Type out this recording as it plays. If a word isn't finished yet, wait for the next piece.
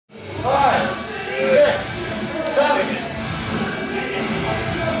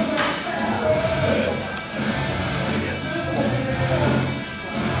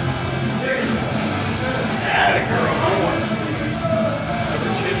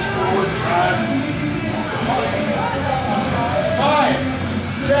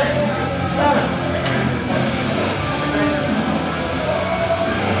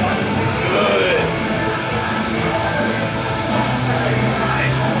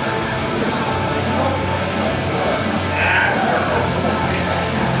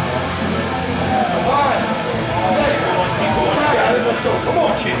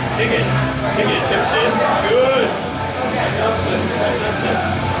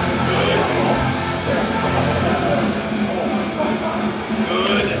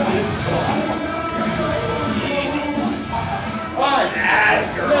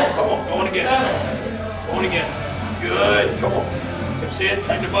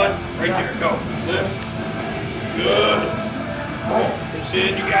bud. Right there, go. Lift. Good. Come on. Hips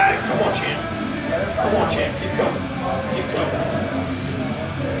in, you got it. Come on, champ. Come on, champ. Keep coming. Keep coming.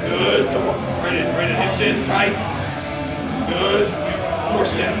 Good. Come on. Right in. Right in. Hips in, tight. Good. One more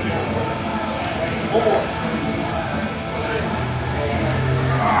step. One more.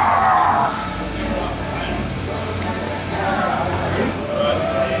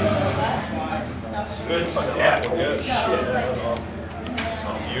 Good step. Holy shit.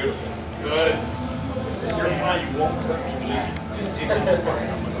 Oh, beautiful. Good. You're fine. You won't hurt me. Believe me. Just dig in the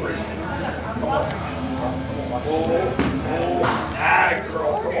front. I'm gonna raise it. Come on. Pull. Pull. Ah,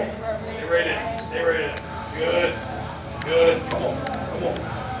 girl. Come on. Stay right in. Stay right in. Good. Good. Come on. Come on.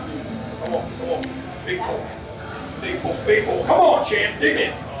 Come on. Come on. Big pull. Big pull. Big pull. Come on, champ. Dig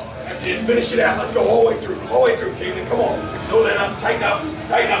in. That's it. Finish it out. Let's go all the way through. All the way through, Katlin. Come on. No let up. Tighten up.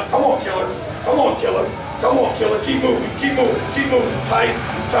 Tighten up. Come on, killer. Come on, killer. Come on, killer. Keep moving. Keep moving. Keep moving. Tight.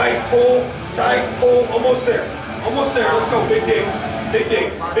 Tight. Pull. Tight. Pull. Almost there. Almost there. Let's go. Big dig. Big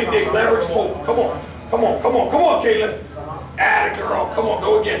dig. Big dig. Leverage pull. Come on. Come on. Come on. Come on, Katlin. Atta girl. Come on.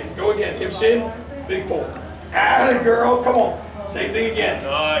 Go again. Go again. Hips in. Big pull. Atta girl. Come on. Same thing again.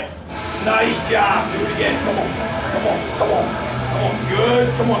 Nice. Nice job. Do it again. Come on. Come on. Come on. Come on. Good.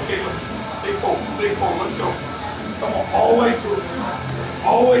 Come on, Katlin. Big pull. Big pull. Let's go. Come on. All the way through.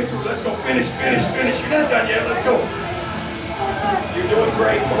 All the way through. Let's go. Finish. Finish. Finish. You're not done yet. Let's go. You're doing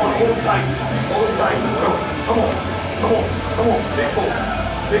great. Come on. Hold them tight. Hold them tight. Let's go. Come on. Come on. Come on. Big pull.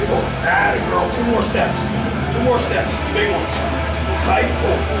 Big pull. Atta girl. 2 more steps. 2 more steps. Big ones. Tight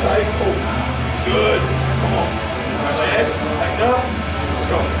pull. Tight pull. Good. Come on. Press head. Tighten up. Let's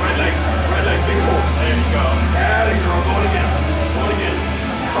go. Right leg. Right leg. Big pull. There you go. Atta girl. Going again. Going again.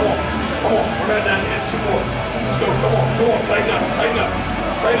 Come on. Come on. We're not done yet. 2 more. Let's go. Come on. Come on. Tighten up. Tighten up.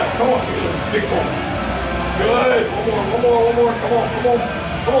 Tighten up. Come on, Katlin. Big pull. Good. One more. One more. One more. Come on. Come on.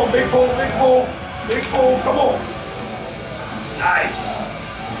 Come on. Big pull. Big pull. Big pull. Come on. Nice.